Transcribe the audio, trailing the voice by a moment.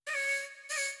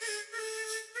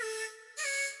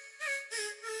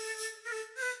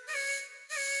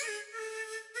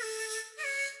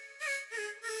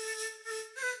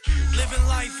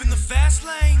life in the fast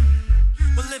lane.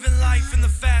 We're living life in the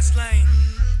fast lane.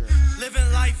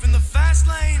 Living life in the fast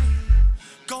lane.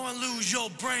 Go and lose your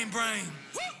brain.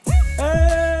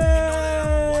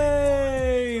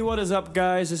 Hey, what is up,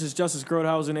 guys? This is Justice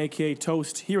Grodhausen, a.k.a.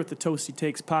 Toast, here at the Toasty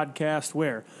Takes podcast,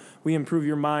 where we improve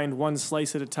your mind one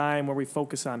slice at a time, where we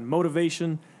focus on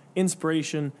motivation,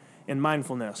 inspiration, and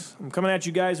mindfulness. I'm coming at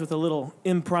you guys with a little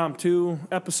impromptu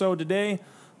episode today,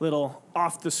 little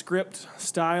off-the-script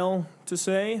style to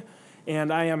say,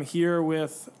 and I am here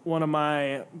with one of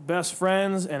my best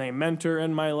friends and a mentor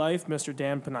in my life, Mr.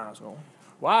 Dan Panozzo.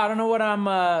 Wow, I don't know what I'm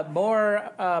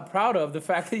more proud of, the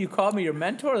fact that you called me your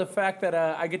mentor or the fact that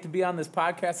I get to be on this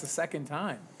podcast a second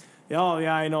time. Oh,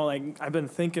 yeah, I know. Like, I've been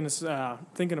thinking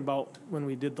about when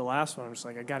we did the last one. I'm just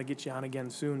like, I got to get you on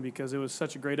again soon because it was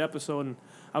such a great episode. And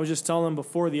I was just telling him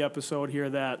before the episode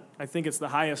here that I think it's the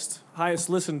highest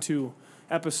listened to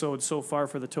episode so far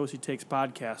for the Toasty Takes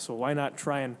podcast. So why not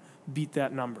try and beat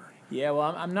that number? Yeah,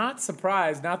 well, I'm not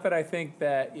surprised. Not that I think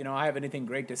that, I have anything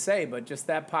great to say, but just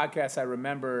that podcast, I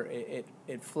remember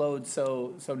it flowed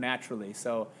so naturally.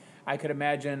 So I could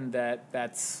imagine that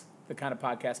that's the kind of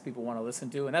podcast people want to listen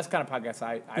to, and that's the kind of podcast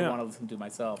I want to listen to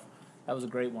myself. That was a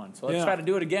great one. So let's try to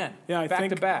do it again. Yeah, back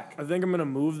to back. I think I'm going to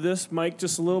move this mic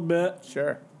just a little bit.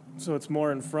 Sure. So it's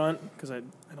more in front because I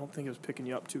don't think it was picking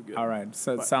you up too good. All right.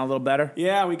 So it sound a little better?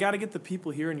 Yeah, we got to get the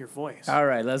people hearing your voice. All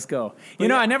right, let's go.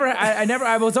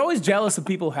 I was always jealous of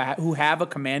people who have a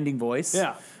commanding voice.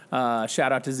 Yeah.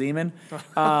 Shout out to Zeman.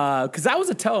 Because I was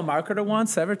a telemarketer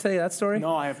once. Ever tell you that story?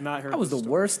 No, I have not heard. I was the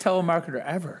worst telemarketer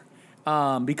ever.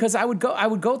 Because I would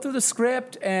go through the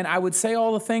script and I would say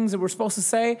all the things that we're supposed to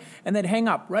say and then hang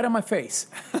up right on my face.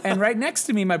 And right next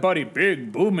to me, my buddy,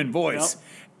 big booming voice. Yep.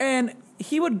 And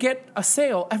he would get a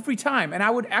sale every time. And I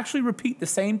would actually repeat the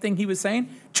same thing he was saying,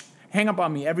 hang up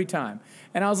on me every time.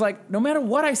 And I was like, no matter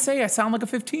what I say, I sound like a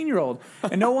 15-year-old.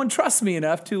 And no one trusts me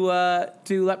enough to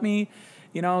let me,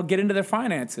 get into their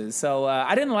finances. So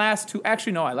I didn't last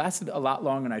I lasted a lot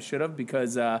longer than I should have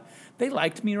because they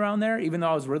liked me around there, even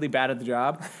though I was really bad at the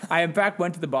job. I, in fact,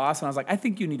 went to the boss and I was like, I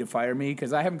think you need to fire me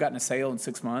because I haven't gotten a sale in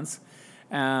 6 months.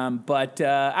 But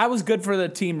I was good for the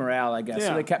team morale, I guess. Yeah.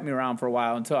 So they kept me around for a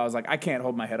while until I was like, I can't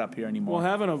hold my head up here anymore. Well,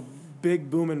 having a big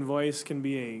booming voice can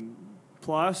be a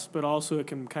plus, but also it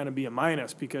can kind of be a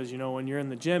minus because, when you're in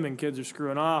the gym and kids are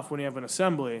screwing off when you have an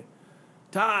assembly,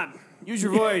 Todd, use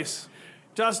your voice.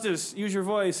 Justice, use your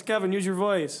voice. Kevin, use your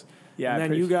voice. Yeah, and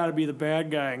then you got to be the bad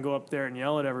guy and go up there and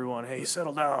yell at everyone, hey,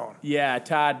 settle down. Yeah,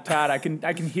 Todd, I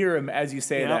can hear him as you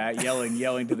say that,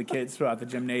 yelling to the kids throughout the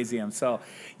gymnasium. So,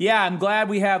 yeah, I'm glad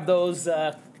we have those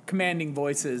commanding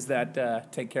voices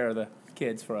that take care of the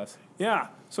kids for us. Yeah,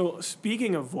 so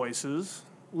speaking of voices,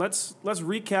 let's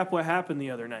recap what happened the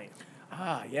other night.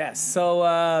 Ah, yes. So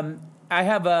I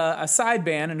have a side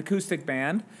band, an acoustic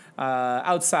band,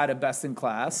 outside of Best in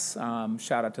Class.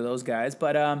 Shout out to those guys.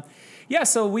 But,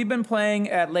 so we've been playing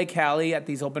at Lake Hallie at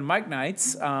these open mic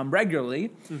nights regularly.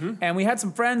 Mm-hmm. And we had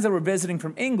some friends that were visiting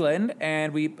from England,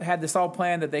 and we had this all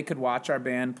planned that they could watch our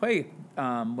band play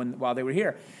while they were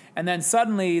here. And then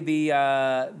suddenly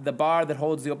the bar that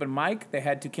holds the open mic, they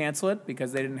had to cancel it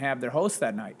because they didn't have their host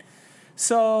that night.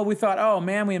 So we thought, oh,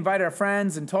 man, we invited our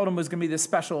friends and told them it was going to be this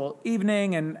special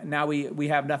evening, and now we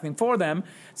have nothing for them.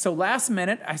 So last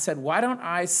minute, I said, why don't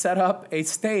I set up a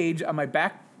stage on my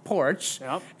back porch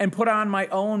and put on my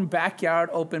own backyard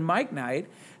open mic night?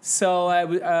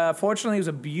 So fortunately, it was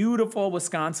a beautiful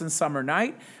Wisconsin summer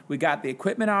night. We got the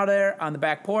equipment out there on the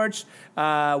back porch.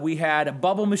 We had a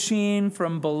bubble machine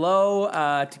from below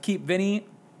to keep Vinny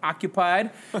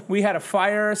occupied. We had a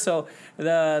fire, so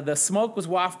the smoke was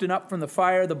wafting up from the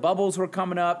fire. The bubbles were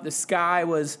coming up. The sky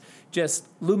was just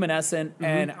luminescent. Mm-hmm.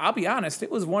 And I'll be honest, it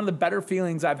was one of the better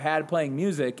feelings I've had playing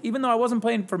music. Even though I wasn't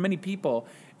playing for many people,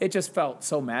 it just felt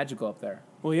so magical up there.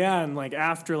 Well, yeah, and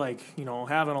after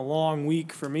having a long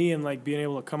week for me and being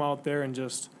able to come out there and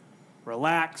just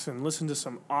relax and listen to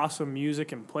some awesome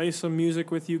music and play some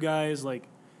music with you guys,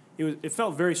 it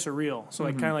felt very surreal.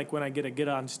 So kind of when I get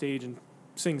on stage and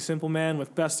sing Simple Man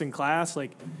with Best in Class,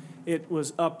 it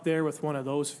was up there with one of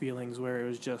those feelings where it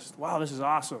was just, wow, this is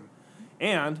awesome.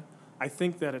 And I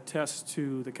think that attests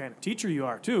to the kind of teacher you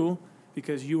are too,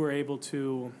 because you were able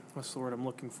to, what's the word I'm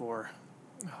looking for?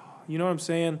 You know what I'm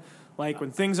saying?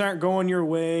 When things aren't going your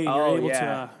way, you're able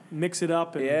to mix it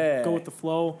up and go with the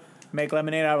flow. Make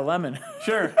lemonade out of lemon.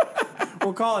 Sure.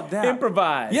 We'll call it that.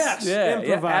 Improvise. Yes, improvise.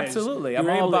 Yeah, absolutely. I'm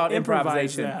all about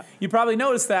improvisation. That. You probably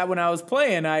noticed that when I was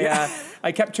playing. I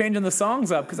I kept changing the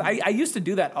songs up because I used to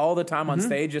do that all the time on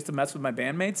stage just to mess with my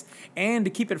bandmates and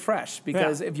to keep it fresh.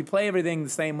 Because if you play everything the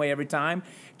same way every time,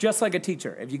 just like a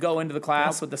teacher, if you go into the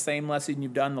class with the same lesson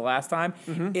you've done the last time,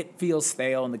 it feels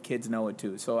stale and the kids know it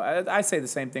too. So I say the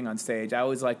same thing on stage. I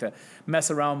always like to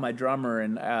mess around with my drummer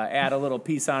and add a little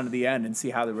piece onto the end and see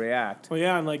how they react. Well,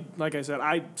 yeah, and like I said,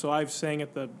 I've sang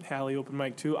at the Halley open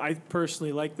mic too. I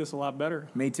personally like this a lot better.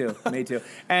 Me too.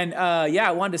 And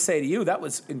I wanted to say to you, that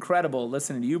was incredible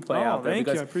listening to you play out there. Thank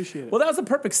you, I appreciate it. Well, that was a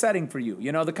perfect setting for you.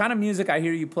 You know, the kind of music I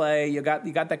hear you play, you got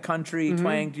that country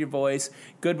twang to your voice,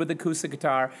 good with acoustic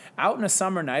guitar. Out in a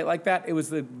summer night like that, it was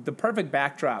the perfect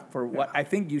backdrop for what I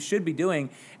think you should be doing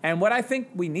and what I think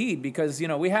we need because, you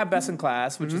know, we have Best in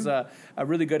Class, which is a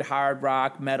really good hard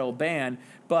rock metal band,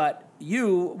 but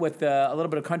you with a little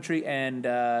bit of country and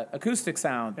acoustic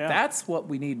sound, that's what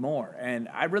we need more. And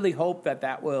I really hope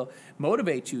that will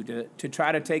motivate you to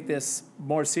try to take this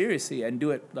more seriously and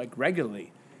do it like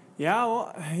regularly. Yeah,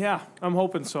 well, I'm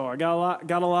hoping so. I got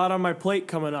a lot on my plate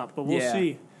coming up, but we'll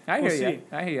see. I hear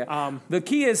you. The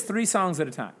key is 3 songs at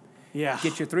a time. Yeah.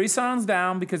 Get your 3 songs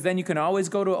down because then you can always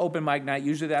go to open mic night.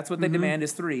 Usually that's what they demand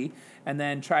is 3. And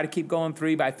then try to keep going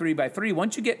 3 by 3 by 3.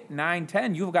 Once you get 9,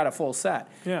 10, you've got a full set.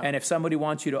 Yeah. And if somebody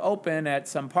wants you to open at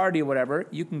some party or whatever,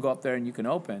 you can go up there and you can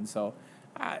open. So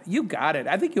you got it.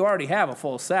 I think you already have a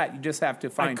full set. You just have to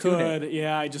fine tune it.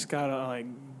 Yeah. I just got to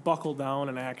buckle down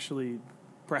and actually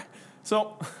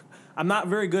So I'm not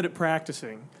very good at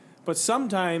practicing. But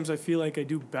sometimes I feel like I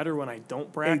do better when I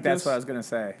don't practice. I think that's what I was going to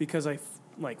say. Because I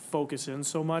focus in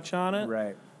so much on it.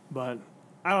 Right. But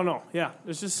I don't know. Yeah,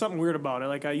 there's just something weird about it.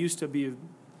 Like I used to be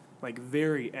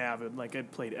very avid. Like I'd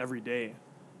played every day.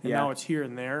 And now it's here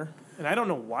and there. And I don't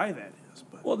know why that is.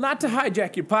 But well, not to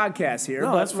hijack your podcast here,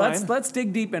 no, but that's let's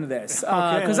dig deep into this.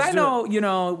 Okay, Because I know, you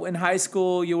know, in high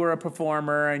school you were a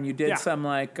performer and you did some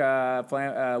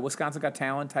Wisconsin Got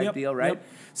Talent type deal, right? Yep.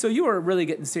 So you were really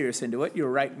getting serious into it. You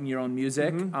were writing your own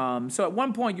music. So at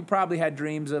one point you probably had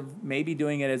dreams of maybe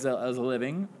doing it as a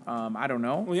living. I don't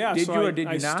know. Well, yeah. Did so you or did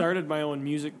you not? I started my own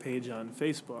music page on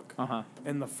Facebook.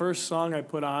 And the first song I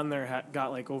put on there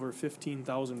got over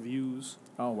 15,000 views.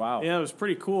 Oh, wow. Yeah, it was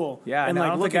pretty cool. Yeah, and I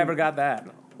don't think I ever got that.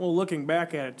 Well, looking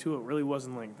back at it, too, it really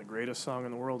wasn't the greatest song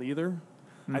in the world either.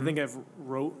 I think I've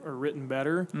written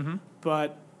better.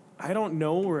 But I don't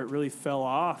know where it really fell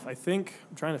off. I'm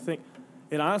trying to think.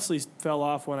 It honestly fell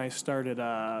off when I started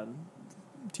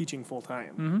teaching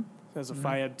full-time as a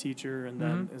Phi Ed teacher and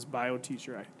then as bio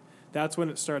teacher. That's when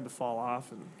it started to fall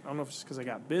off. And I don't know if it's just because I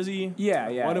got busy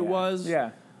what it was.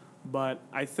 Yeah. But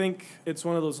I think it's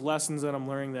one of those lessons that I'm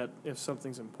learning that if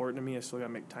something's important to me, I still got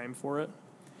to make time for it.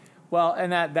 Well,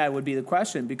 and that would be the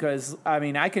question because, I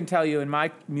mean, I can tell you in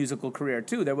my musical career,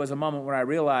 too, there was a moment where I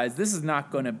realized this is not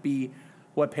going to be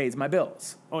what pays my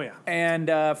bills. Oh, yeah.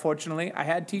 And fortunately, I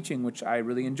had teaching, which I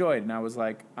really enjoyed. And I was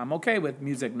like, I'm okay with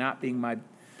music not being my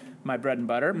bread and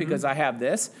butter because I have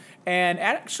this. And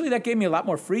actually, that gave me a lot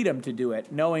more freedom to do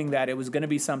it, knowing that it was going to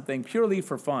be something purely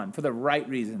for fun, for the right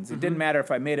reasons. It didn't matter if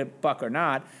I made a buck or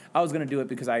not. I was going to do it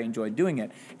because I enjoyed doing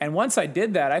it. And once I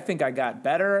did that, I think I got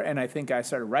better, and I think I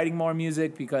started writing more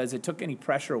music because it took any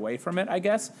pressure away from it, I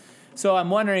guess. So I'm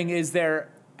wondering,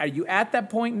 are you at that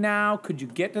point now? Could you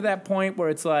get to that point where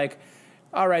it's like,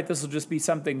 all right, this will just be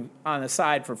something on the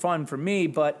side for fun for me,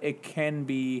 but it can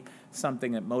be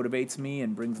something that motivates me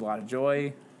and brings a lot of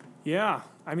joy? Yeah.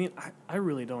 I mean, I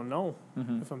really don't know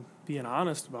if I'm being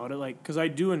honest about it. Because I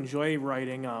do enjoy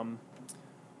writing.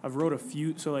 I've wrote a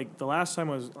few. So, the last time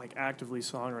I was, actively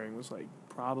songwriting was,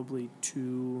 probably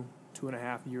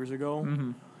 2.5 years ago.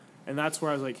 And that's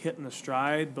where I was, hitting the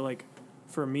stride. But,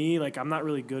 for me, I'm not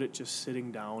really good at just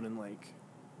sitting down and,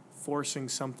 forcing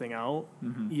something out,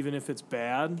 even if it's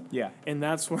bad. Yeah. And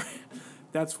that's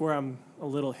where I'm a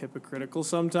little hypocritical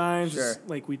sometimes. Sure.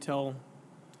 We tell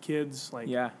kids,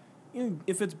 yeah.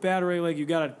 If it's bad, right, you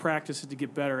got to practice it to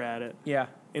get better at it. Yeah.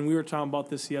 And we were talking about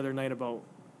this the other night about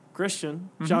Christian.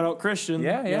 Shout out Christian.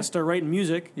 Yeah. You got to start writing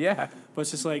music. Yeah. But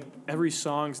it's just every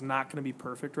song's not going to be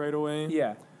perfect right away.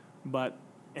 Yeah. But,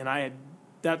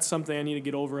 that's something I need to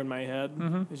get over in my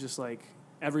head. It's just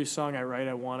every song I write,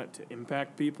 I want it to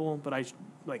impact people, but I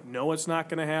know it's not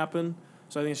going to happen.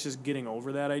 So I think it's just getting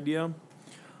over that idea.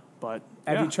 But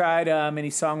have you tried any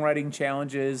songwriting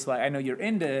challenges? I know you're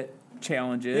into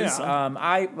challenges. Yeah.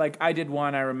 I did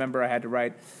one. I remember I had to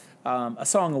write a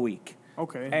song a week.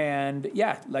 Okay. And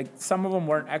some of them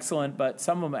weren't excellent, but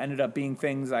some of them ended up being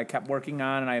things I kept working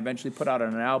on, and I eventually put out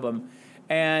on an album.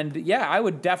 And I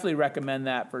would definitely recommend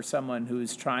that for someone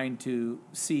who's trying to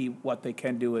see what they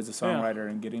can do as a songwriter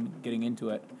and getting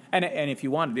into it. And if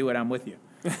you want to do it, I'm with you.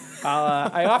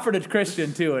 I offered it to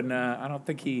Christian too, and I don't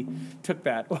think he took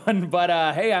that one. But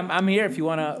hey, I'm here if you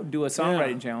want to do a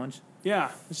songwriting challenge.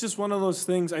 Yeah, it's just one of those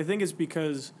things. I think it's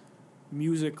because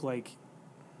music, like,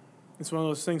 it's one of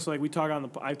those things. Like I talk on the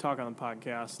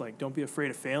podcast. Like, don't be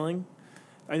afraid of failing.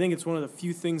 I think it's one of the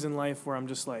few things in life where I'm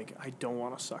just like, I don't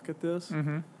want to suck at this,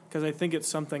 because I think it's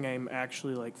something I'm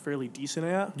actually like fairly decent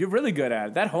at. You're really good at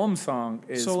it. That Home song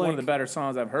is one of the better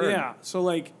songs I've heard. Yeah, so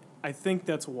like I think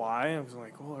that's why I was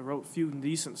like, I wrote a few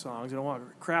decent songs. I don't want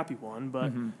a crappy one,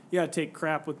 but I take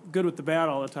crap with the bad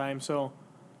all the time. So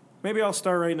maybe I'll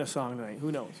start writing a song tonight.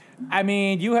 Who knows? I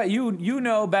mean, you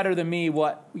know better than me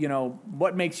what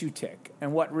makes you tick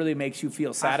and what really makes you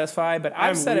feel satisfied. But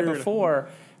I've said it before.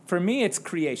 For me, it's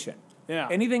creation. Yeah.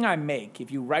 Anything I make, if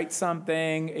you write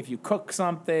something, if you cook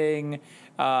something,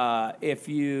 if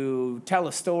you tell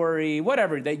a story,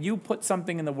 whatever, that you put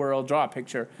something in the world, draw a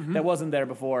picture that wasn't there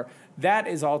before, that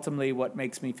is ultimately what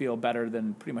makes me feel better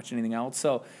than pretty much anything else.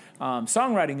 So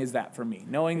songwriting is that for me,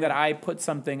 knowing that I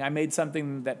made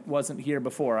something that wasn't here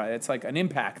before. It's like an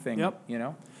impact thing, you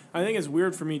know? I think it's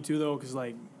weird for me too, though, because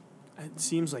like it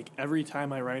seems like every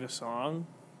time I write a song,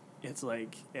 it's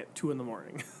like at 2 a.m.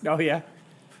 Oh, yeah?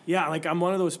 Yeah, like I'm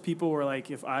one of those people where like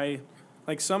if I,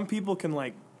 like some people can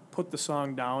like put the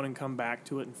song down and come back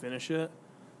to it and finish it.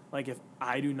 Like if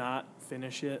I do not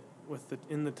finish it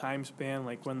in the time span,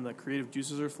 like when the creative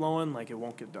juices are flowing, like it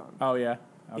won't get done. Oh, yeah?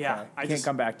 Okay. Yeah. I can't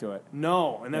come back to it.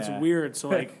 No, and that's weird. So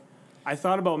like I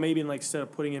thought about maybe like instead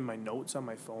of putting in my notes on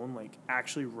my phone, like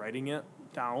actually writing it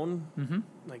down.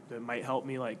 Like that might help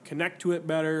me like connect to it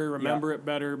better, remember it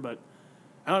better, but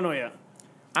I don't know yet.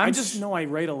 I just know I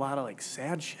write a lot of like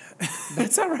sad shit.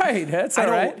 That's all right. That's all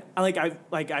right.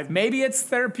 I've maybe it's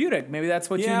therapeutic. Maybe that's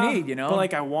what you need. You know. But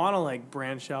like I want to like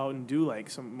branch out and do like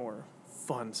some more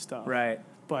fun stuff. Right.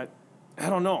 But I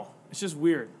don't know. It's just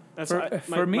weird. That's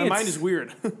for me. My mind is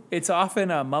weird. It's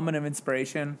often a moment of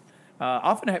inspiration.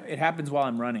 Often it happens while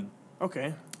I'm running.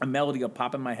 Okay. A melody will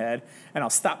pop in my head, and I'll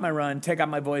stop my run, take out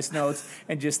my voice notes,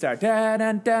 and just start da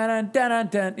da da da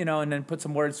da, and then put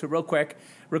some words to it real quick,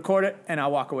 record it, and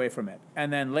I'll walk away from it.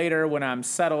 And then later, when I'm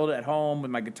settled at home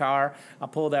with my guitar, I'll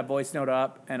pull that voice note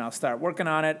up, and I'll start working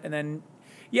on it. And then,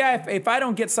 if I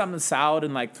don't get something solid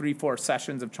in like 3-4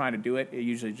 sessions of trying to do it, it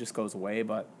usually just goes away.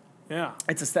 But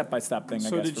it's a step-by-step thing, I guess.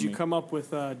 So did you come up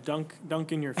with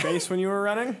dunk in your face when you were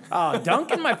running? Oh,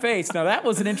 dunk in my face. Now, that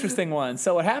was an interesting one.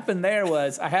 So what happened there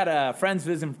was I had a friends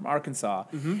visiting from Arkansas,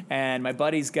 and my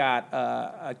buddy's got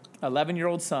a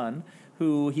 11-year-old son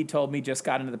who he told me just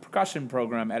got into the percussion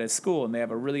program at his school, and they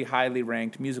have a really highly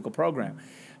ranked musical program.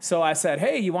 So I said,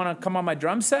 hey, you want to come on my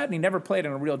drum set? And he never played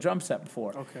on a real drum set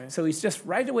before. Okay. So he's just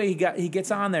right away he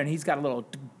gets on there, and he's got a little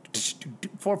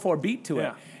 4/4 beat to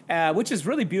it. Which is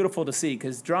really beautiful to see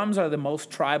because drums are the most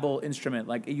tribal instrument.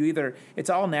 Like it's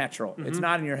all natural. It's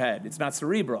not in your head. It's not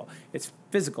cerebral. It's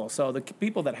physical. So the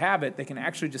people that have it, they can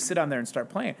actually just sit on there and start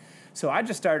playing. So I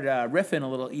just started riffing a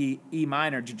little E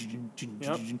minor,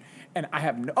 and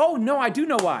I do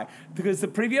know why. Because the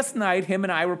previous night, him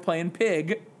and I were playing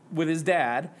Pig with his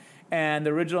dad, and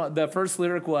the first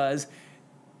lyric was,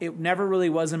 "It never really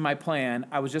was in my plan.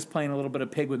 I was just playing a little bit of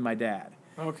Pig with my dad."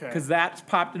 Okay. Because that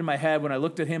popped into my head when I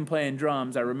looked at him playing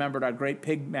drums. I remembered our great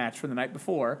Pig match from the night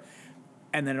before,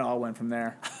 and then it all went from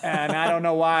there. And I don't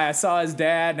know why. I saw his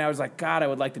dad, and I was like, God, I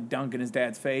would like to dunk in his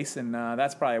dad's face. And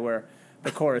that's probably where the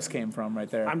chorus came from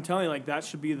right there. I'm telling you, like, that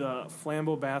should be the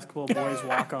Flambeau Basketball Boys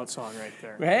walkout song right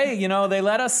there. Hey, they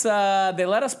let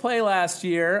us play last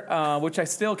year, which I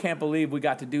still can't believe we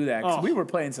got to do that because we were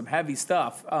playing some heavy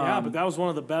stuff. But that was one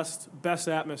of the best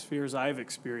atmospheres I've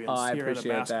experienced here at a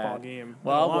basketball game in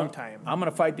a long time. I'm gonna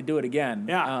fight to do it again.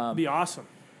 Yeah, it'd be awesome.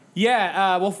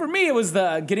 Yeah, well, for me, it was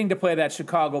the getting to play that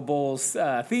Chicago Bulls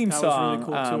theme that song, was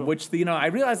really cool too. Which I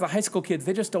realized the high school kids,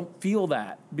 they just don't feel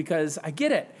that because I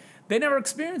get it. They never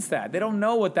experienced that. They don't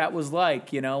know what that was like,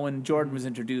 when Jordan was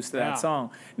introduced to that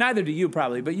song. Neither do you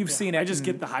probably, but you've seen it. I just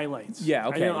get the highlights. Yeah,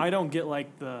 okay. I don't get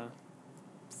like the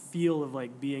feel of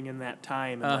like being in that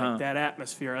time and like that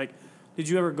atmosphere. Like, did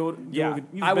you ever go?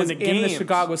 I was in the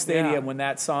Chicago Stadium when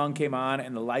that song came on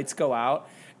and the lights go out.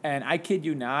 And I kid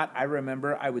you not, I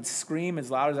remember I would scream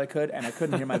as loud as I could, and I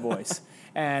couldn't hear my voice.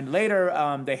 And later,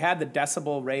 they had the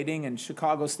decibel rating, and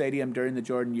Chicago Stadium during the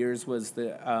Jordan years was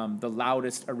the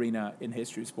loudest arena in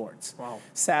history of sports. Wow.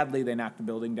 Sadly, they knocked the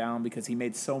building down because he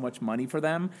made so much money for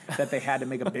them that they had to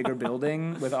make a bigger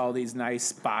building with all these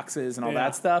nice boxes and all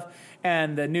that stuff.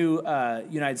 And the new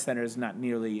United Center is not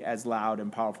nearly as loud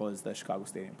and powerful as the Chicago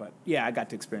Stadium. But, yeah, I got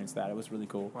to experience that. It was really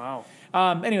cool. Wow.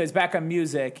 Anyways, back on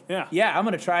music. Yeah, I'm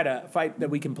going to try to fight that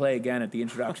we can play again at the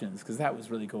introductions because that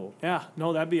was really cool. Yeah,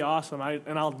 no, that'd be awesome. it,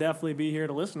 and I'll definitely be here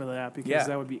to listen to that because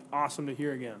that would be awesome to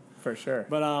hear again. For sure.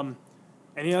 But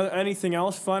anything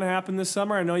else fun happened this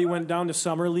summer? I know you went down to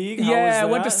summer league. How was Yeah, I that?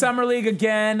 went to summer league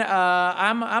again.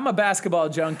 I'm a basketball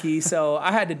junkie, so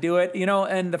I had to do it.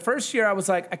 And the first year I was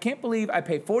like, I can't believe I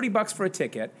pay $40 for a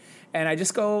ticket, and I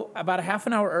just go about a half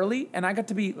an hour early, and I got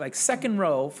to be like second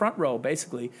row, front row,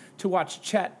 basically, to watch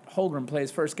Chet Holmgren play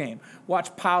his first game,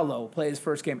 watch Paolo play his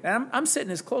first game, and I'm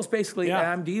sitting as close basically as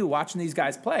I'm to you watching these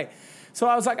guys play. So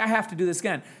I was like, I have to do this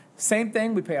again. Same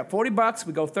thing. We pay up $40.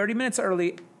 We go 30 minutes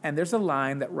early, and there's a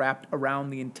line that wrapped around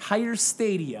the entire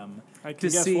stadium to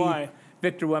see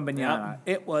Victor Wembanyama. Yep.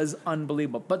 It was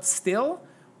unbelievable. But still,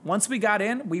 once we got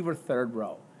in, we were third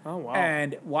row. Oh, wow.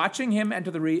 And watching him enter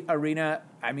the arena,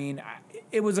 I mean,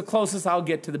 it was the closest I'll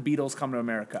get to the Beatles come to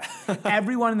America.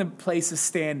 Everyone in the place is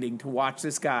standing to watch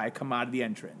this guy come out of the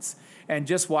entrance. And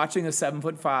just watching a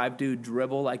 7'5" dude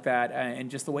dribble like that, and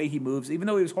just the way he moves, even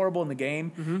though he was horrible in the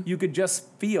game, you could just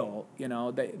feel,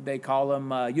 they call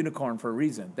him unicorn for a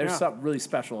reason. There's something really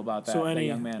special about that, that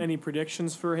young man. Any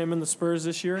predictions for him in the Spurs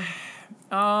this year?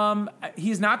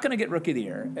 He's not going to get Rookie of the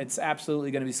Year. It's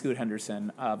absolutely going to be Scoot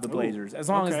Henderson of the Blazers, as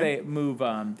long as they move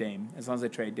Dame, as long as they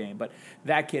trade Dame. But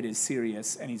that kid is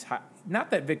serious, and he's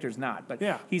not that Victor's not, but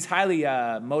he's highly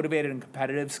motivated and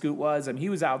competitive. Scoot was, and he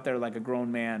was out there like a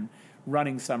grown man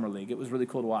running summer league. It was really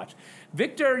cool to watch.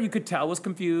 Victor, you could tell, was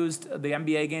confused. The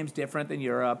NBA game's different than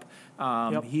Europe.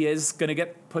 He is going to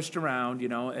get pushed around,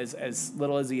 as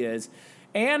little as he is.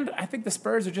 And I think the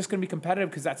Spurs are just going to be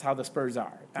competitive because that's how the Spurs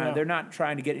are. They're not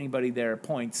trying to get anybody their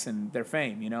points and their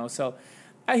fame, So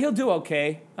he'll do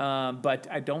okay, but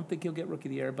I don't think he'll get Rookie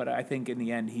of the Year. But I think in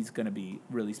the end he's going to be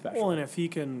really special. Well, and if he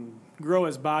can grow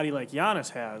his body like Giannis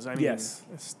has, I mean,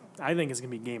 I think it's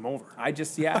going to be game over. I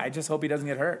just hope he doesn't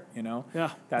get hurt,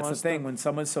 Yeah. That's the thing. When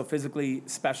someone's so physically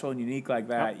special and unique like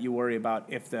that, you worry about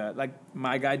if like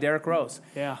my guy Derrick Rose.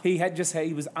 Yeah.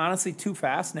 He was honestly too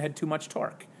fast and had too much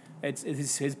torque.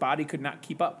 His body could not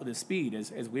keep up with his speed,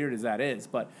 as weird as that is.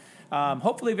 But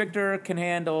hopefully Victor can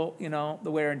handle,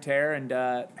 the wear and tear and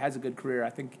has a good career.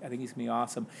 I think he's going to be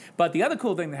awesome. But the other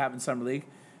cool thing that happened in Summer League,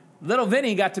 Little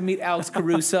Vinny got to meet Alex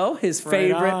Caruso, his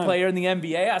favorite player in the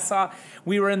NBA.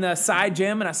 We were in the side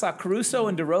gym, and I saw Caruso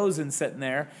and DeRozan sitting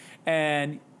there.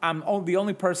 And I'm the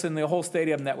only person in the whole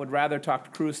stadium that would rather talk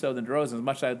to Caruso than DeRozan. As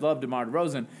much as I'd love DeMar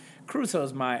DeRozan,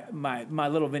 Caruso's my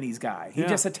Little Vinny's guy. He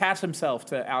just attached himself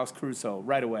to Alex Caruso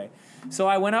right away. So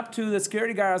I went up to the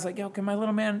security guard. I was like, yo, can my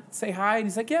little man say hi? And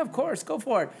he's like, yeah, of course, go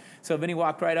for it. So Vinny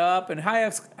walked right up, and hi,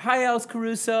 Alex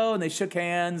Caruso, and they shook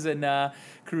hands. And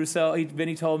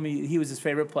Vinny told me he was his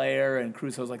favorite player, and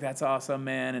Caruso was like, that's awesome,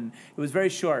 man. And it was very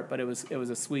short, but it was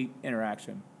a sweet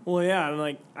interaction. Well, yeah,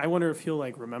 and I wonder if he'll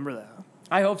remember that.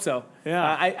 I hope so.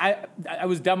 Yeah. I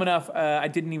was dumb enough. I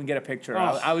didn't even get a picture.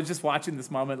 I was just watching this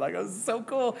moment. It was so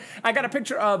cool. I got a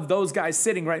picture of those guys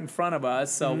sitting right in front of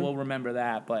us, so we'll remember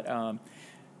that. But,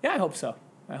 I hope so.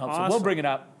 So. We'll bring it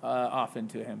up often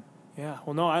to him. Yeah.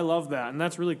 Well, no, I love that. And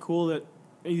that's really cool that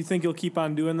you think you'll keep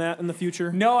on doing that in the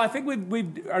future? No, I think we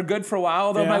are good for a while,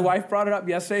 although my wife brought it up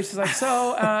yesterday. She's like,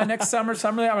 so next summer league.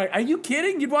 I'm like, are you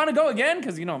kidding? You'd want to go again?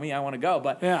 Because you know me, I want to go.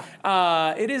 But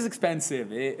it is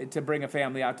expensive to bring a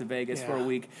family out to Vegas for a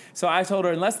week. So I told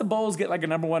her, unless the Bulls get like a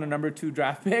number 1 or number 2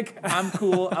 draft pick, I'm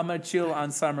cool. I'm going to chill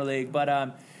on summer league.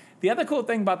 But the other cool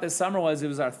thing about this summer was it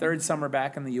was our 3rd summer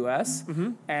back in the U.S.,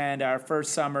 and our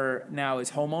first summer now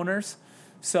is homeowners.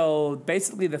 So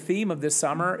basically the theme of this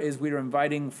summer is we were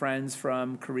inviting friends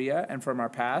from Korea and from our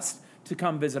past to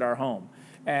come visit our home.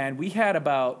 And we had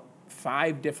about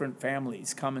 5 different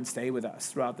families come and stay with us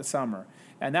throughout the summer.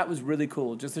 And that was really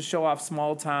cool, just to show off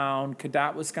small town,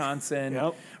 Cadott,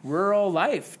 Wisconsin, rural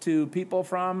life to people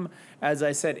from, as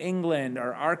I said, England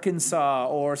or Arkansas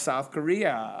or South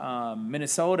Korea,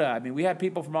 Minnesota. I mean, we had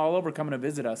people from all over coming to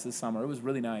visit us this summer. It was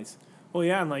really nice. Well,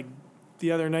 yeah, and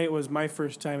the other night was my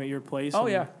first time at your place. Oh,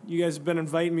 yeah. You guys have been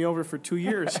inviting me over for 2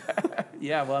 years.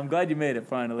 Yeah, well, I'm glad you made it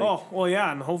finally. Oh, well,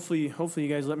 yeah, and hopefully you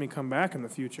guys let me come back in the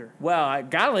future. Well, I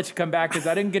got to let you come back because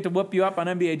I didn't get to whoop you up on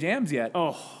NBA Jams yet.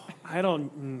 Oh, I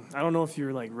don't know if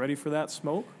you're, ready for that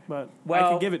smoke, but I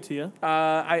can give it to you.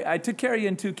 I took care of you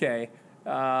in 2K.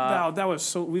 That was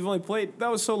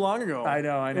so long ago. I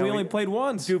know. We only played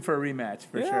once. Due for a rematch,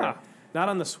 for sure. Not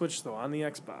on the Switch, though, on the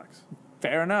Xbox.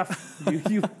 Fair enough.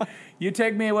 You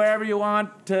take me wherever you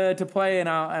want to play, and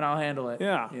I'll handle it.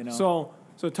 Yeah.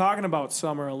 So talking about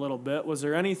summer a little bit, was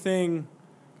there anything?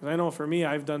 Because I know for me,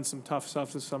 I've done some tough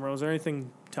stuff this summer. Was there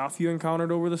anything tough you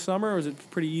encountered over the summer, or was it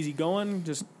pretty easy going?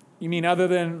 You mean other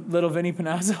than little Vinny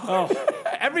Panozzo? Oh,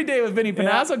 Every day with Vinny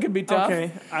Panozzo can be tough.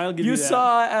 Okay, I'll give you that. You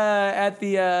saw at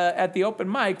the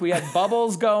open mic, we had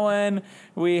bubbles going,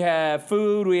 we had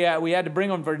food, we had to bring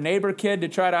them for a neighbor kid to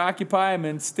try to occupy him,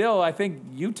 and still, I think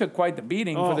you took quite the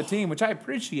beating for the team, which I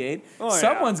appreciate.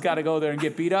 Someone's got to go there and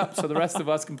get beat up so the rest of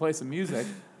us can play some music.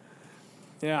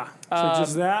 Yeah. So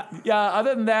just that? Yeah,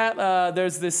 other than that,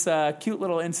 there's this cute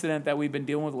little incident that we've been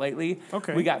dealing with lately.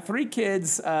 Okay. We got 3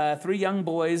 kids, 3 young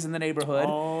boys in the neighborhood,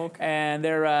 okay. and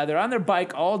they're on their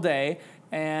bike all day,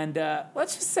 and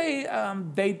let's just say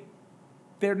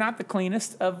they're not the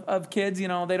cleanest of kids. You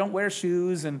know, they don't wear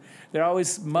shoes, and they're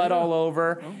always mud all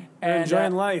over. They're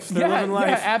enjoying life. They're living life.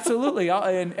 Yeah, absolutely,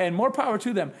 and more power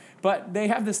to them. But they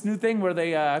have this new thing where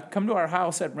they come to our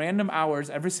house at random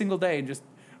hours every single day and just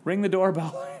ring the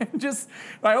doorbell. And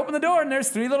I open the door and there's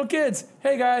 3 little kids.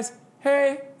 Hey guys,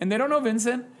 hey. And they don't know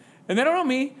Vincent, and they don't know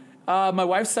me. My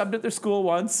wife subbed at their school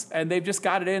once, and they've just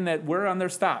got it in that we're on their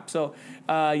stop. So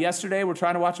yesterday we're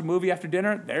trying to watch a movie after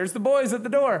dinner. There's the boys at the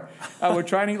door. We're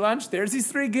trying to eat lunch. There's these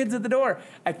 3 kids at the door.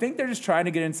 I think they're just trying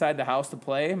to get inside the house to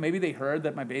play. Maybe they heard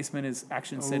that my basement is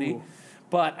Action City.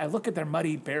 But I look at their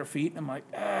muddy bare feet, and I'm like,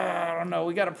 I don't know.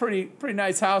 We got a pretty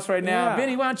nice house right now. Yeah.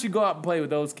 Vinny, why don't you go out and play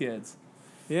with those kids?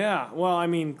 Yeah, well, I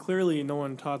mean, clearly no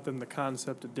one taught them the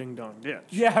concept of Ding Dong Ditch.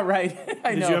 Yeah, right.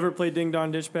 I know. Did you ever play Ding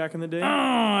Dong Ditch back in the day? Oh,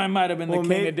 I might have been the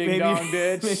king of Ding Dong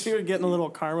Ditch. Maybe you're getting a little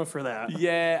karma for that.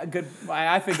 Yeah, good.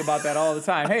 I think about that all the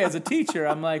time. Hey, as a teacher,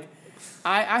 I'm like,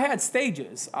 I had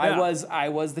stages. Yeah. I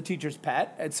was the teacher's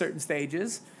pet at certain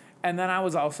stages, and then I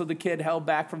was also the kid held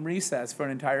back from recess for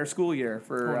an entire school year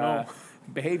for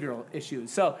behavioral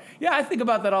issues. So yeah, I think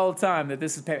about that all the time. That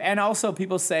this is, and also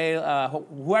people say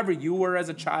whoever you were as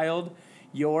a child,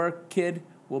 your kid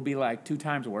will be like 2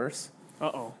 times worse.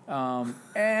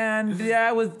 And yeah,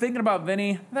 I was thinking about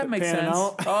Vinny. That makes sense.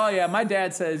 Oh yeah, my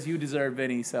dad says you deserve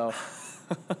Vinny, so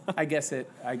I guess it.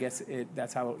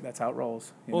 That's how it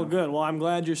rolls. Well, good. Well, I'm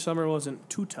glad your summer wasn't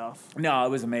too tough. No, it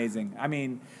was amazing. I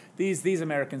mean, these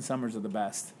American summers are the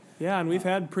best. Yeah, and we've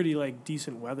had pretty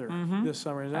decent weather this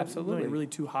summer. It's Absolutely. not really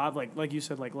too hot. Like you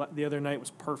said, the other night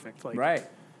was perfect. Right.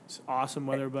 It's awesome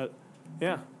weather, but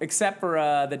yeah. Except for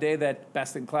the day that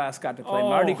Best in Class got to play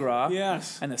Mardi Gras.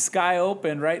 Yes. And the sky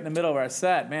opened right in the middle of our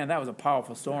set. Man, that was a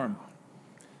powerful storm.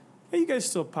 Hey, you guys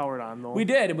still powered on though. We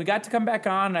did, and we got to come back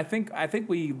on. And I think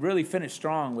we really finished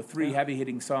strong with 3 heavy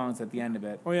hitting songs at the end of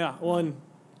it. Oh yeah. Well, and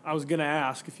I was gonna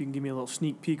ask if you can give me a little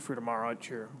sneak peek for tomorrow at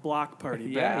your block party.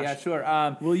 Yeah, sure.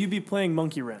 Will you be playing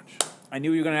Monkey Wrench? I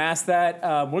knew you were going to ask that.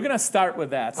 We're going to start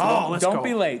with that. So don't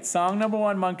be late. Song number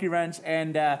 1, Monkey Wrench,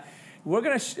 and we're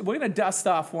gonna dust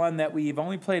off one that we've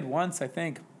only played once, I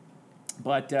think,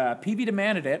 but PV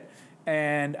demanded it,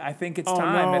 and I think it's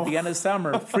time at the end of the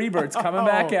summer. Freebird's coming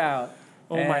back out.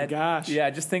 Oh my gosh! Yeah,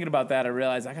 just thinking about that, I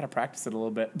realized I got to practice it a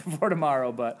little bit before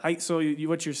tomorrow. But so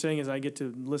what you're saying is I get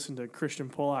to listen to Christian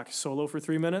Polak solo for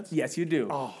 3 minutes? Yes, you do.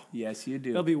 Oh, yes, you do.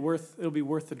 It'll be worth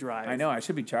the drive. I know. I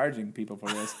should be charging people for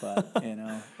this, but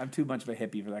I'm too much of a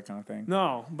hippie for that kind of thing.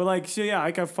 No, but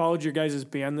I've followed your guys'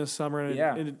 band this summer, and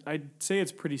Yeah. I'd say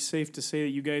it's pretty safe to say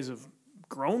that you guys have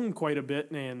grown quite a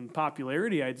bit in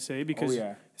popularity. I'd say because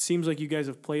it seems like you guys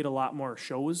have played a lot more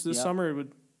shows this summer.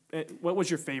 What was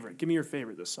your favorite? Give me your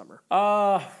favorite this summer.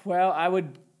 Well, I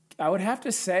would have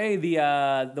to say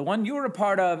the one you were a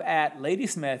part of at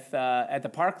Ladysmith at the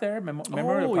park there,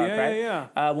 Memorial Park, right?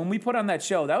 Yeah. When we put on that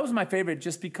show, that was my favorite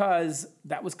just because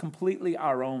that was completely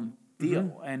our own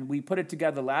deal, and we put it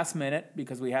together last minute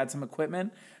because we had some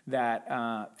equipment that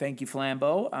thank you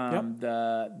Flambeau,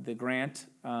 the grant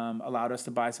allowed us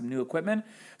to buy some new equipment,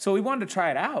 so we wanted to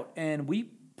try it out, and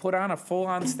we put on a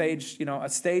full-on stage, a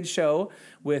stage show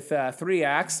with 3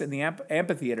 acts in the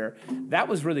amphitheater. That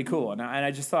was really cool, and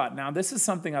I just thought, now this is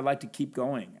something I'd like to keep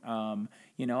going.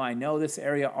 I know this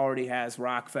area already has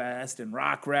Rock Fest and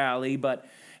Rock Rally, but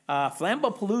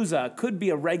Flambeaupalooza could be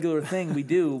a regular thing we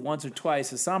do once or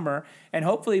twice a summer, and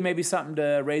hopefully maybe something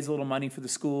to raise a little money for the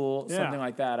school, something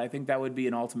like that. I think that would be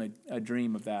an ultimate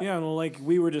dream of that. Yeah, well, like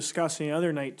we were discussing the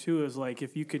other night too, is like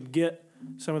if you could get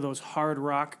some of those hard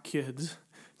rock kids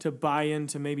to buy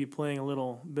into maybe playing a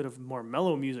little bit of more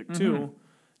mellow music too,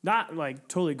 not like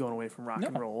totally going away from rock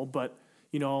and roll, but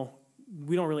we don't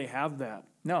really have that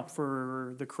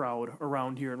for the crowd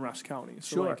around here in Rusk County.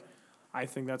 So I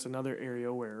think that's another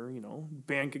area where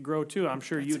band could grow too. I'm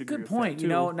sure you'd agree with that too. That's a good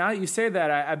point. Now that you say that,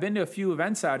 I've been to a few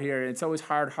events out here, and it's always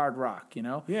hard rock.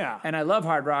 Yeah. And I love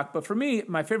hard rock, but for me,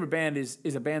 my favorite band is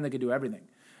a band that can do everything.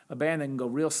 A band that can go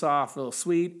real soft, real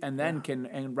sweet, and then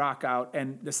can rock out.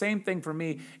 And the same thing for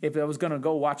me, if I was going to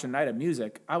go watch a night of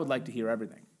music, I would like to hear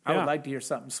everything. I Yeah. would like to hear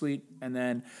something sweet, and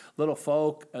then a little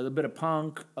folk, a little bit of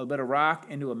punk, a bit of rock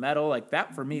into a metal. Like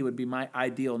that for me would be my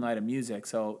ideal night of music.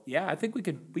 So yeah, I think we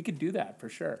could do that for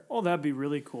sure. Oh, that'd be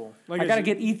really cool. Like I got to said-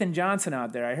 get Ethan Johnson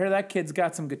out there. I hear that kid's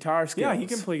got some guitar skills. Yeah, he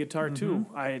can play guitar too.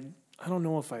 I don't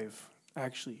know if I've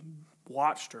actually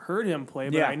watched or heard him play,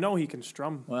 but Yeah. I know he can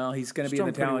strum. Well, he's going to be in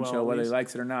the Strung pretty talent well, show at whether he least.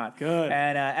 likes it or not. Good.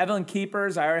 And Evelyn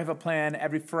Keepers, I already have a plan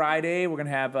every Friday. We're going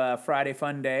to have a Friday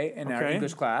fun day in our Okay.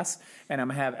 English class. And I'm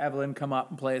going to have Evelyn come up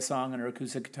and play a song on her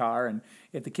acoustic guitar. And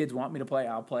if the kids want me to play,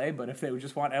 I'll play. But if they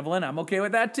just want Evelyn, I'm okay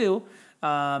with that too. So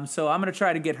I'm going to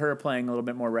try to get her playing a little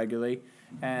bit more regularly.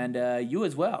 And you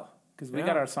as well. Because we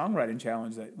got Yeah. our songwriting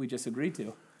challenge that we just agreed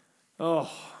to. Oh,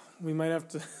 we might have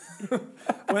to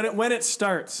when it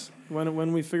starts.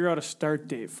 When we figure out a start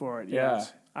date for it. Yeah.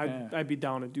 Yes. I'd be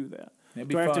down to do that. It'd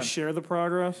be Do I have to fun. share the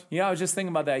progress? Yeah, I was just thinking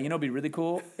about that. You know, it'd be really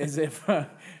cool is if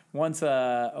once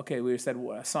we said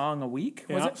a song a week,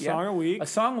 was Yeah, it? song a week. A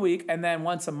song a week, and then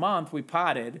once a month we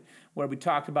potted where we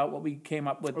talked about what we came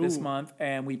up with this Ooh. month,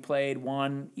 and we played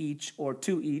one each or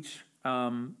two each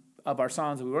of our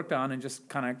songs that we worked on, and just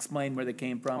kind of explained where they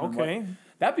came from. Okay. And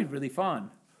that'd be really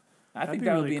fun. I think be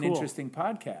that would really be an cool. interesting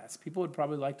podcast. People would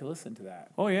probably like to listen to that.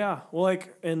 Oh yeah. Well,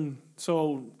 and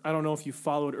so I don't know if you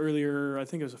followed earlier. I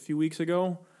think it was a few weeks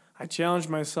ago. I challenged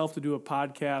myself to do a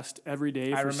podcast every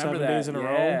day I for remember 7 that. days in a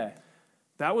row. Yeah.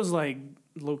 That was like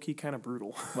low key kind of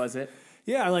brutal. Was it?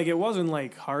 Yeah, like it wasn't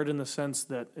like hard in the sense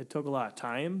that it took a lot of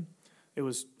time. It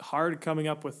was hard coming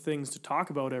up with things to talk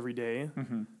about every day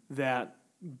that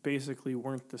basically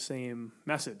weren't the same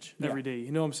message every day.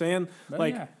 You know what I'm saying? Well,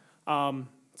 like, yeah.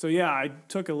 so yeah, I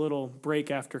took a little break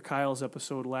after Kyle's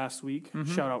episode last week.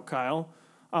 Shout out Kyle.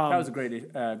 That was a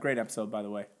great episode, by the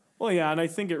way. Well, yeah, and I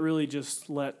think it really just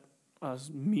let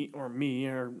me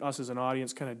or us as an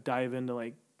audience kind of dive into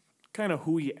like kind of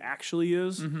who he actually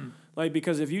is. Like,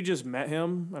 because if you just met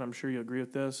him, and I'm sure you agree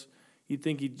with this, you'd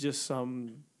think he's just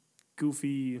some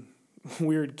goofy,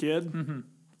 weird kid.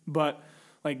 But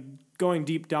like going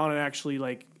deep down and actually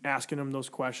like asking him those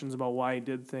questions about why he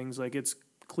did things, like it's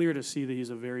clear to see that he's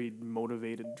a very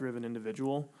motivated, driven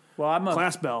individual. Well, I'm a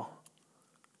Class bell.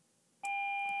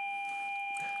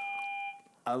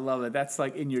 I love it. That's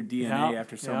like in your DNA Yeah,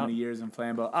 after so yeah. many years in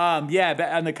Flambeau.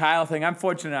 On the Kyle thing, I'm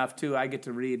fortunate enough too. I get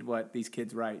to read what these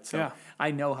kids write, so Yeah.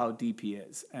 I know how deep he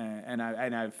is, and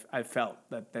I've felt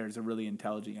that there's a really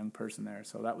intelligent young person there.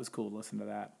 So that was cool to listen to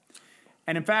that.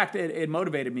 And in fact, it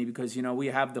motivated me because we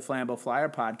have the Flambeau Flyer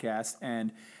podcast,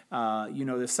 and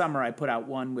this summer I put out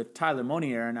one with Tyler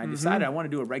Monier, and I decided I want to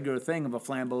do a regular thing of a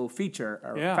Flambeau feature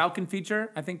or Yeah. Falcon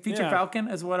feature. I think feature Yeah. Falcon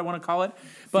is what I want to call it.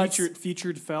 But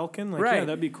Featured Falcon, like right, yeah,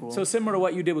 that'd be cool. So similar to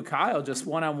what you did with Kyle, just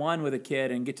one-on-one with a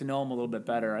kid and get to know him a little bit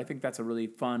better. I think that's a really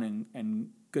fun and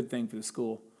good thing for the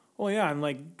school. Well, yeah, and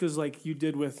like because like you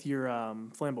did with your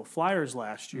Flambeau Flyers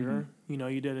last year,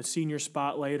 you did a senior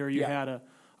spotlight, or you Yeah. had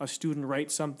a student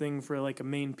write something for like a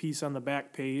main piece on the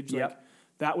back page. Like, Yep.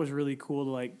 that was really cool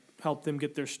to like help them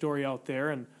get their story out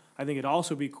there. And I think it'd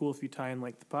also be cool if you tie in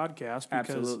like the podcast because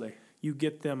Absolutely. you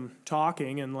get them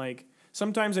talking. And like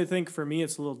sometimes I think for me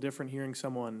it's a little different hearing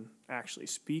someone actually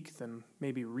speak than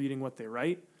maybe reading what they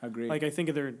write. Agreed. Like I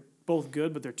think they're both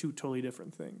good, but they're two totally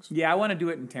different things. Yeah, I want to do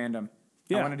it in tandem.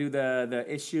 I Yeah. want to do the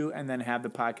issue and then have the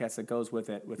podcast that goes with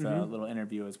it with a little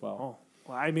interview as well. Oh,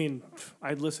 well, I mean,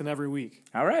 I'd listen every week.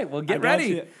 All right, well, I get got ready.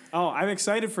 you. Oh, I'm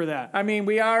excited for that. I mean,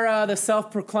 we are the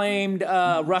self-proclaimed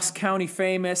Rusk County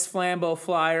famous Flambeau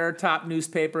Flyer, top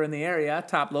newspaper in the area,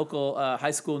 top local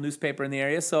high school newspaper in the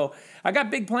area. So I got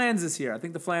big plans this year. I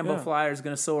think the Flambeau Yeah. Flyer is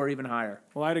going to soar even higher.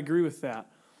 Well, I'd agree with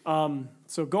that.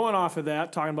 So going off of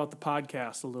that, talking about the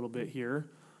podcast a little bit here,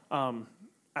 and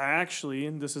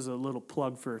this is a little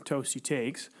plug for Toasty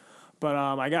Takes, but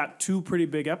I got two pretty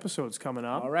big episodes coming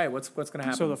up. All right, what's going to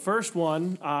happen? So the first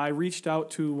one, I reached out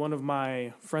to one of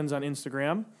my friends on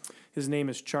Instagram. His name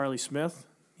is Charlie Smith.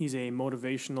 He's a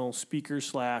motivational speaker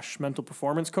 / mental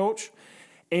performance coach.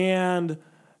 And,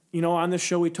 on this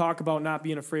show we talk about not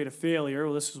being afraid of failure.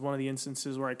 Well, this is one of the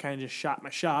instances where I kind of just shot my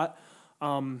shot.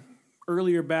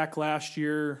 Earlier back last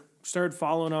year, started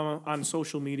following him on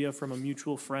social media from a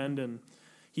mutual friend, and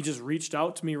he just reached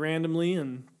out to me randomly,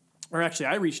 or actually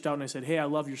I reached out and I said, hey, I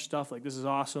love your stuff. Like, this is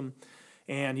awesome.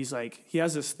 And he's like, he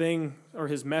has this thing, or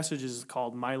his message is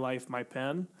called My Life, My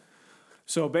Pen.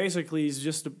 So basically, he's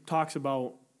just talks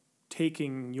about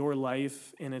taking your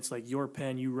life, and it's like your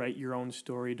pen, you write your own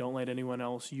story. Don't let anyone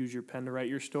else use your pen to write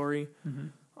your story.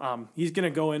 He's going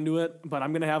to go into it, but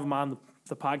I'm going to have him on the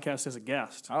the podcast as a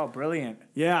guest. Oh, brilliant.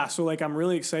 Yeah, so like I'm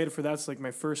really excited for that. It's like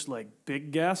my first like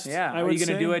big guest. Yeah. I Are would you going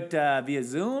say. to do it via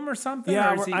Zoom or something?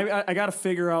 Yeah, or is he... I got to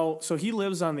figure out. So he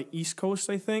lives on the East Coast,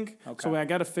 I think. Okay. So I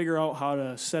got to figure out how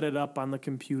to set it up on the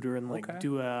computer and like Okay.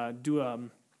 do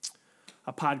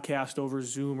a podcast over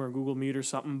Zoom or Google Meet or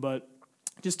something. But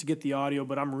just to get the audio.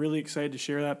 But I'm really excited to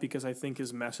share that because I think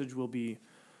his message will be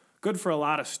good for a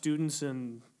lot of students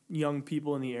and young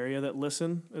people in the area that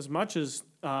listen, as much as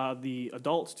the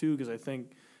adults too, because I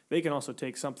think they can also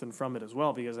take something from it as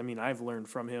well. Because I mean, I've learned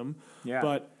from him. Yeah.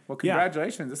 But well,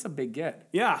 congratulations. That's a big get.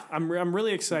 Yeah, I'm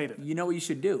really excited. You know what you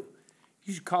should do?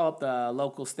 You should call up the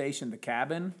local station, The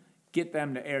Cabin, get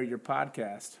them to air your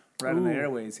podcast right on the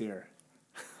airways here.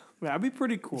 That'd be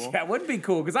pretty cool. Yeah, it would be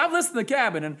cool because I've listened to The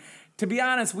Cabin, and to be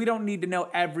honest, we don't need to know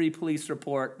every police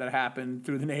report that happened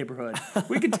through the neighborhood.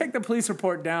 We could take the police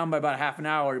report down by about half an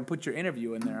hour and put your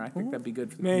interview in there. I think that'd be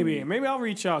good for the community. Maybe I'll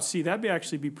reach out. See, that'd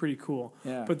actually be pretty cool.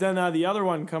 Yeah. But then the other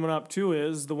one coming up too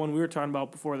is the one we were talking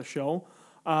about before the show.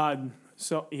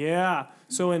 So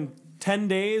in 10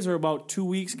 days or about 2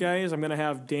 weeks, guys, I'm gonna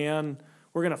have Dan.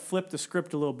 We're going to flip the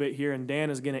script a little bit here, and Dan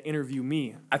is going to interview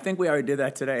me. I think we already did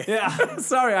that today. Yeah.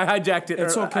 Sorry, I hijacked it.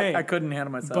 It's okay. I couldn't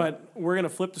handle myself. But we're going to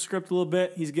flip the script a little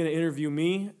bit. He's going to interview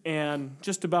me, and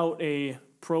just about a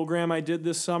program I did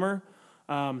this summer.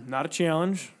 Not a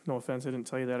challenge. No offense, I didn't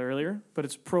tell you that earlier. But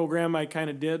it's a program I kind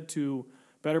of did to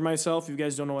better myself. If you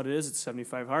guys don't know what it is, it's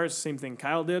 75 Hard. Same thing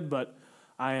Kyle did, but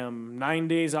I am 9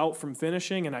 days out from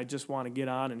finishing, and I just want to get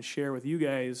on and share with you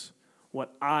guys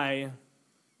what I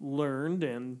learned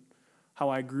and how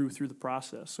I grew through the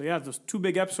process. So yeah, there's 2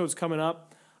 big episodes coming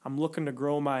up. I'm looking to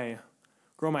grow my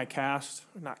audience.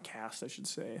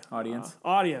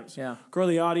 Audience. Yeah. Grow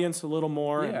the audience a little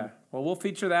more. Yeah. Well, we'll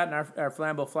feature that in our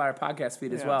Flambeau Flyer podcast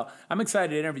feed as well. I'm excited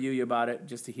to interview you about it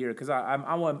just to hear because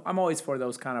I'm always for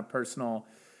those kind of personal,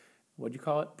 what'd you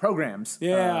call it? Programs.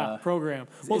 Yeah, program.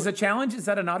 Well, is a challenge, is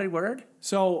that a naughty word?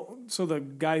 So the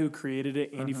guy who created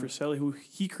it, Andy Friselli,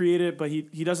 he created it, but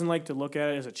he doesn't like to look at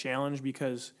it as a challenge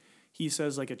because he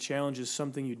says like a challenge is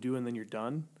something you do and then you're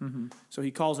done. Mm-hmm. So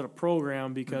he calls it a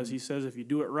program because he says if you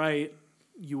do it right,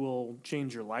 you will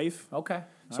change your life. Okay.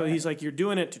 So he's like, you're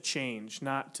doing it to change,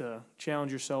 not to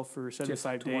challenge yourself for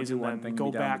 75 days and then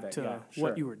go back to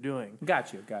what you were doing.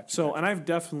 Got you. So, and I've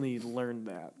definitely learned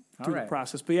that through the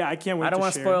process. But yeah, I can't wait to share. I don't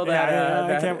want to spoil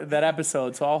that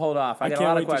episode, so I'll hold off. I got a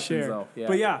lot of questions, though. Yeah.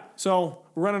 But yeah, so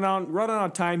running out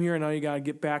of time here, and now you got to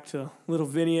get back to little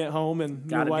Vinny at home and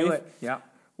your wife. Gotta do it, yeah.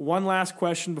 One last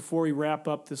question before we wrap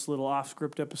up this little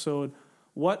off-script episode.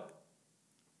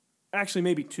 Actually,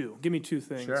 maybe 2. Give me 2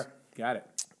 things. Sure, got it.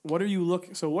 What are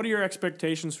your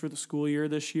expectations for the school year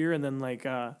this year? And then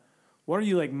what are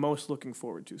you most looking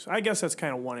forward to? So I guess that's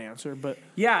kind of one answer, but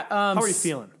yeah. How are you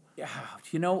feeling? Yeah,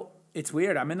 it's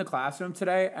weird. I'm in the classroom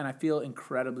today, and I feel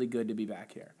incredibly good to be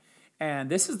back here. And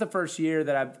this is the first year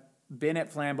that I've been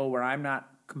at Flambeau where I'm not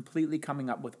completely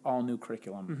coming up with all new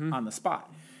curriculum on the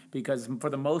spot. Because for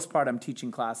the most part, I'm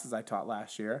teaching classes I taught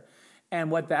last year.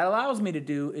 And what that allows me to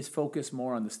do is focus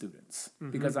more on the students.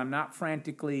 Because I'm not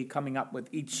frantically coming up with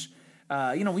each,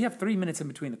 we have 3 minutes in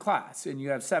between the class, and you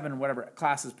have 7 whatever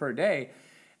classes per day.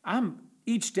 I'm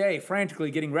each day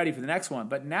frantically getting ready for the next one.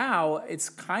 But now it's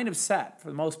kind of set for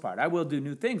the most part. I will do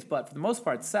new things, but for the most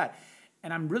part, it's set.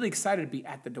 And I'm really excited to be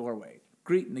at the doorway,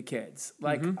 greeting the kids.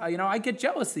 I get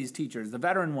jealous of these teachers, the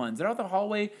veteran ones. They're out the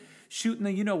hallway shooting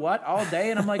the you-know-what all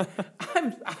day. And I'm like,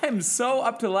 I'm so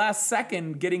up to the last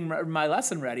second getting my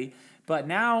lesson ready. But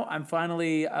now I'm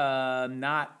finally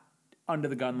not under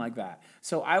the gun like that.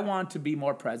 So I want to be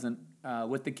more present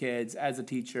with the kids as a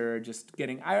teacher, just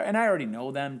and I already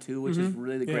know them too, which is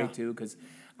really great too, because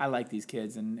I like these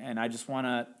kids and I just want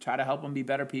to try to help them be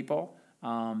better people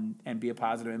and be a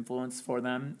positive influence for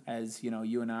them. As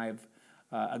you and I have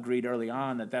agreed early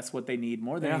on that's what they need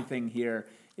more than anything here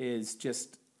is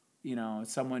just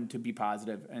someone to be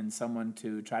positive and someone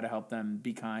to try to help them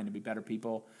be kind and be better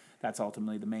people. That's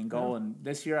ultimately the main goal. And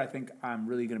this year, I think I'm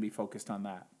really going to be focused on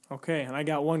that. Okay, and I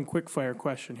got one quick fire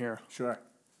question here. Sure.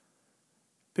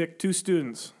 Pick 2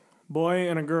 students, boy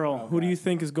and a girl. Okay. Who do you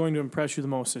think is going to impress you the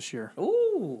most this year?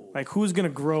 Ooh. Who's going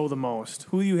to grow the most?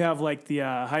 Who do you have the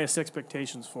highest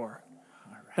expectations for?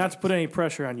 All right. Not to put any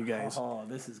pressure on you guys. Oh,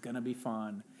 this is going to be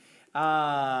fun.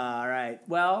 All right.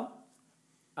 Well,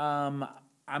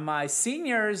 my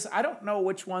seniors, I don't know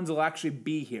which ones will actually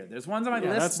be here. There's ones on my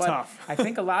list, that's but tough. I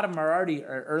think a lot of them are already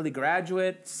early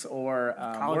graduates or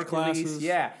college classes.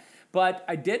 Yeah. But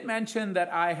I did mention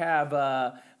that I have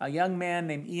a young man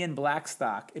named Ian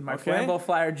Blackstock in my Flambeau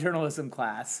Flyer journalism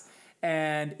class.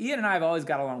 And Ian and I have always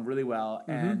got along really well,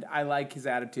 and I like his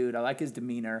attitude. I like his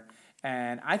demeanor.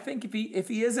 And I think if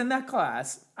he is in that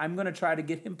class, I'm going to try to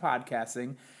get him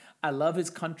podcasting. I love his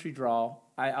country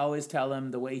drawl. I always tell him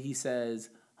the way he says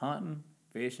hunting,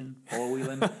 fishing,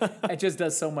 four-wheeling. It just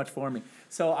does so much for me.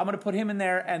 So I'm going to put him in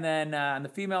there. And then on the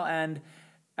female end,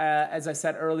 as I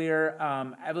said earlier,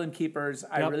 Evelyn Keepers,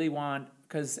 I really want,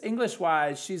 because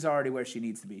English-wise, she's already where she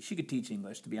needs to be. She could teach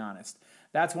English, to be honest.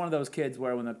 That's one of those kids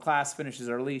where when the class finishes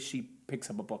early, she picks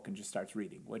up a book and just starts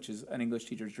reading, which is an English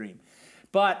teacher's dream.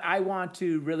 But I want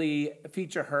to really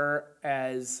feature her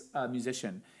as a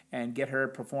musician and get her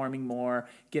performing more,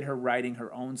 get her writing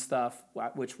her own stuff,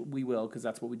 which we will, because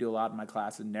that's what we do a lot in my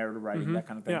class, and narrative writing, that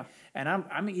kind of thing. Yeah. And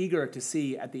I'm eager to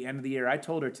see at the end of the year. I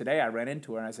told her today, I ran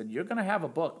into her, and I said, you're going to have a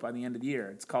book by the end of the year.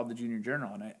 It's called the Junior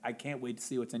Journal, and I can't wait to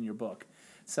see what's in your book.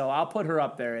 So I'll put her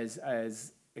up there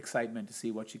as excitement to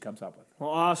see what she comes up with. Well,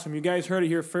 awesome. You guys heard it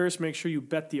here first. Make sure you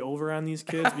bet the over on these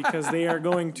kids because they are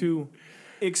going to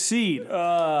exceed. We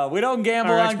don't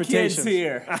gamble our on kids expectations.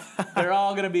 here. They're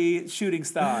all going to be shooting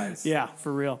stars. Yeah,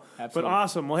 for real. Absolutely. But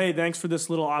awesome. Well, hey, thanks for this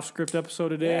little off-script episode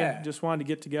today. Yeah. Just wanted to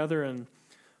get together and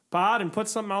pod and put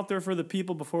something out there for the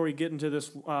people before we get into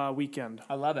this weekend.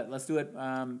 I love it. Let's do it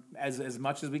as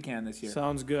much as we can this year.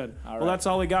 Sounds good. All Well, right. that's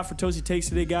all we got for Toasty Takes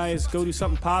today, guys. Go do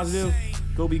something positive.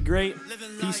 Go be great.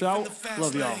 Peace out.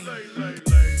 Love y'all.